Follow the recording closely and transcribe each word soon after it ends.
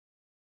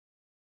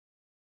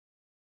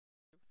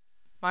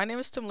My name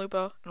is Tim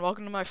Lupo, and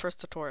welcome to my first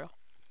tutorial.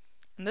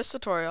 In this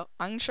tutorial,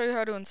 I'm going to show you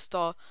how to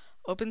install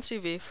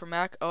OpenCV for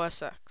Mac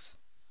OSX.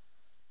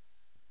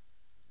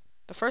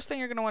 The first thing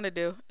you're going to want to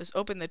do is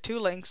open the two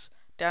links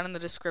down in the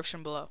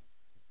description below.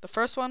 The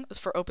first one is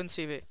for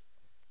OpenCV.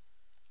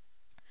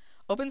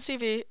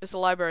 OpenCV is the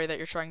library that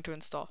you're trying to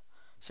install,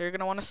 so you're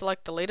going to want to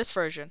select the latest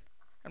version.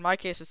 In my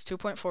case, it's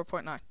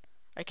 2.4.9.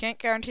 I can't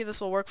guarantee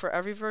this will work for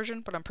every version,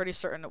 but I'm pretty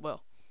certain it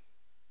will.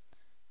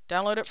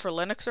 Download it for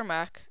Linux or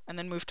Mac, and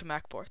then move to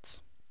Mac ports.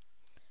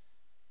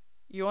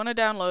 You want to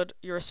download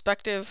your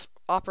respective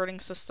operating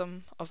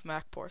system of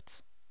Mac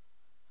ports.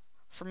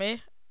 For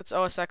me, it's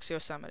OSX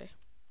Yosemite.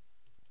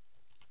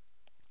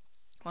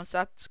 Once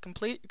that's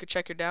complete, you can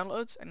check your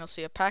downloads, and you'll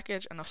see a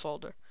package and a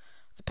folder.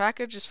 The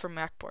package is for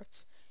Mac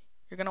ports.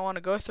 You're going to want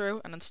to go through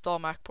and install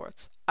Mac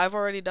ports. I've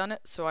already done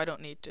it, so I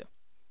don't need to.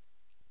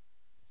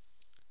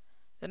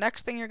 The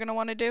next thing you're going to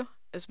want to do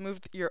is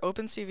move your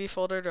OpenCV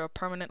folder to a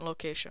permanent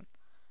location.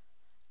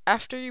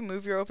 After you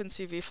move your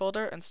OpenCV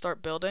folder and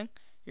start building,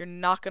 you're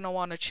not going to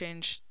want to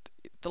change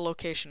the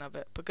location of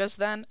it, because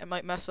then it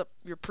might mess up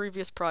your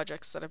previous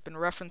projects that have been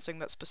referencing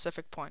that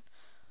specific point.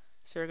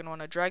 So you're going to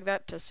want to drag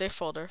that to a safe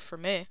folder. For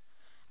me,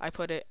 I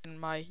put it in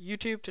my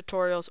YouTube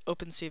tutorials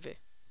OpenCV.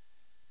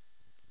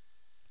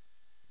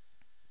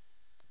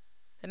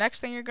 The next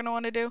thing you're going to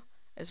want to do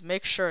is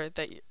make sure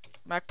that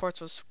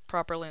MacPorts was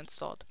properly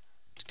installed.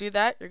 To do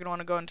that, you're going to want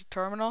to go into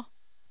Terminal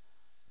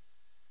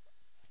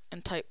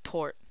and type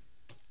port.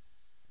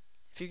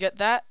 If you get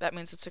that, that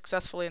means it's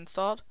successfully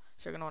installed.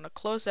 So you're going to want to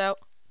close out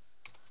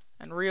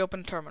and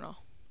reopen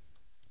Terminal.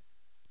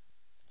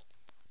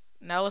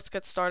 Now let's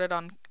get started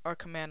on our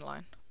command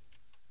line.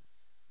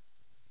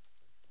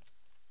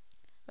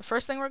 The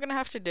first thing we're going to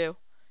have to do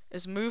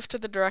is move to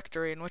the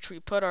directory in which we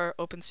put our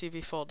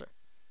OpenCV folder.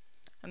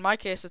 In my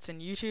case, it's in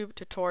YouTube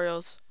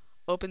Tutorials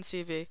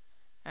OpenCV,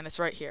 and it's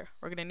right here.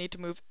 We're going to need to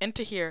move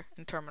into here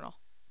in Terminal.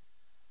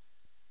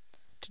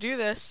 To do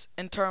this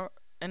in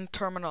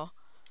Terminal,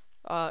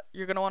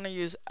 you're going to want to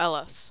use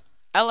ls.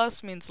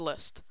 ls means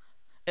list.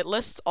 It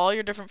lists all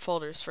your different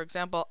folders. For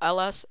example,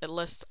 ls, it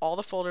lists all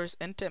the folders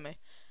in Timmy,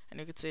 and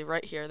you can see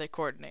right here they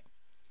coordinate.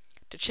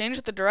 To change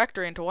the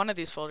directory into one of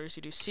these folders,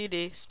 you do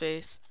cd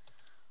space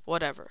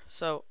whatever.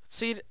 So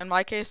in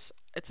my case,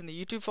 it's in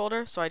the YouTube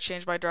folder, so I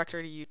changed my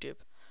directory to YouTube.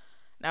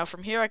 Now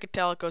from here I could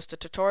tell it goes to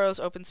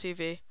Tutorials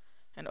OpenCV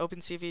and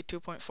OpenCV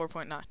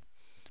 2.4.9.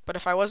 But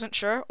if I wasn't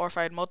sure, or if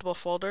I had multiple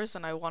folders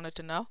and I wanted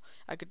to know,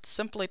 I could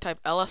simply type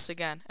ls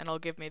again, and it'll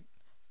give me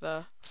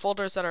the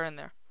folders that are in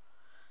there.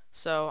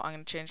 So I'm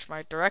going to change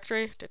my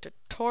directory to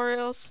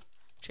Tutorials,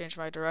 change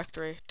my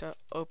directory to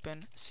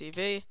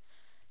OpenCV,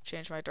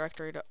 change my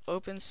directory to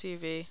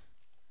OpenCV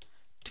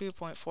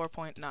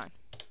 2.4.9.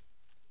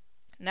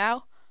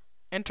 Now,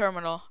 in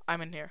Terminal,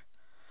 I'm in here.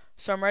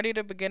 So I'm ready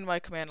to begin my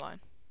command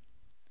line.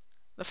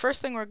 The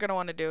first thing we're going to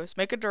want to do is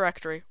make a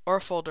directory or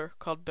a folder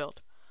called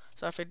build.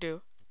 So if I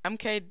do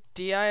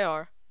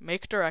mkdir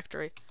make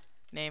directory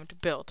named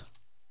build,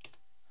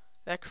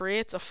 that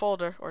creates a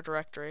folder or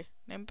directory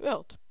named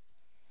build.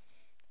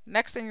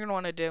 Next thing you're going to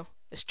want to do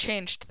is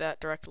change to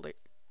that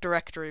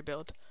directory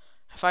build.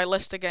 If I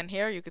list again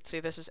here, you can see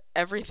this is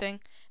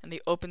everything in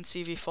the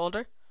OpenCV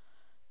folder,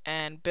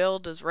 and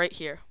build is right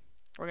here.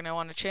 We're going to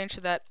want to change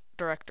to that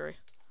directory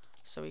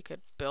so we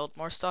could build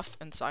more stuff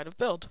inside of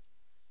build.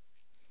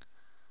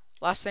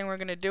 Last thing we're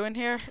going to do in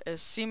here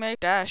is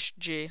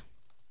cmake-g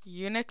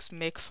Unix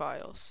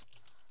makefiles.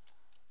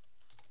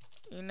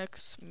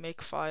 Unix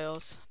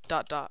makefiles ...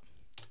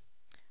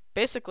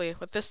 Basically,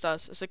 what this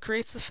does is it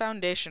creates the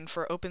foundation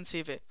for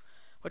OpenCV,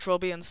 which we'll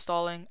be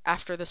installing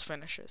after this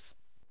finishes.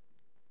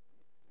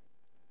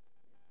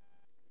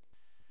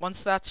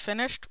 Once that's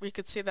finished, we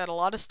could see that a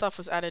lot of stuff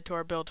was added to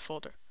our build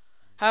folder.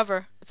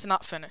 However, it's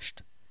not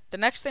finished. The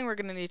next thing we're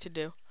going to need to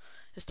do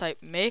is type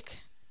make-j8.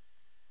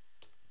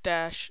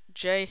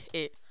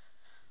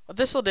 What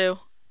this will do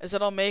is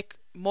it'll make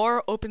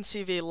more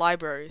OpenCV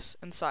libraries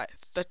inside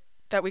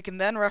that we can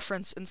then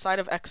reference inside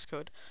of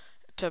Xcode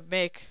to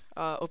make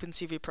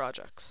OpenCV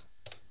projects.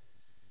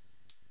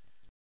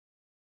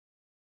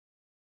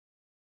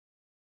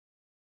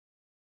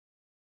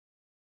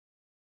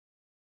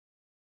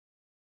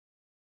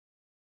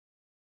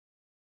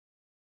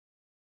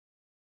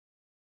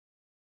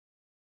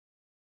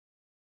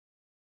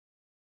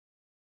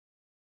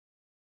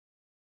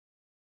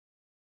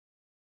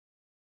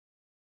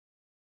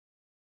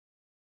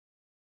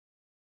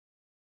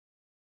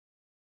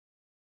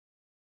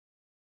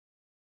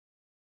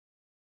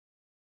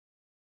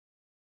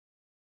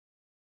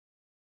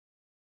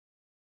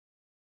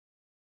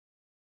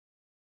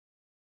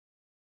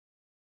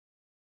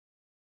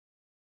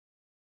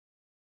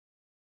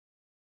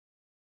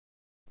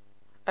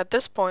 At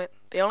this point,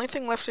 the only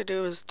thing left to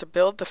do is to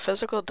build the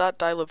physical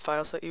 .dylib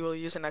files that you will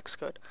use in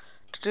Xcode.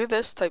 To do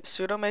this, type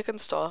sudo make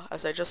install,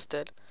 as I just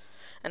did,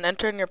 and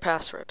enter in your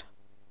password.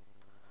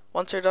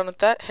 Once you're done with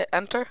that, hit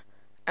enter,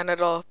 and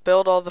it'll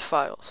build all the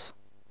files.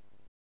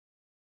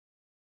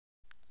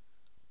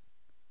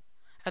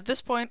 At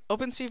this point,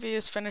 OpenCV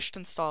is finished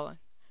installing.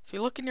 If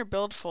you look in your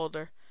build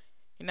folder,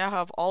 you now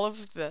have all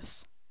of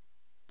this.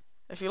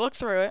 If you look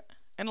through it,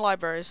 in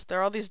libraries, there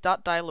are all these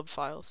 .dylib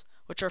files,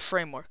 which are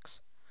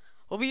frameworks.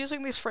 We'll be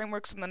using these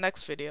frameworks in the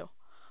next video,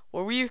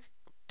 where we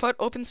put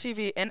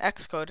OpenCV in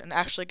Xcode and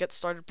actually get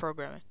started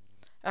programming.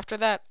 After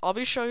that, I'll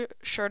be sure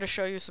to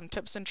show you some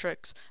tips and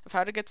tricks of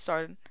how to get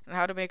started and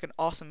how to make an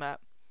awesome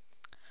app.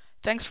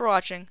 Thanks for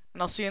watching,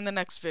 and I'll see you in the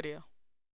next video.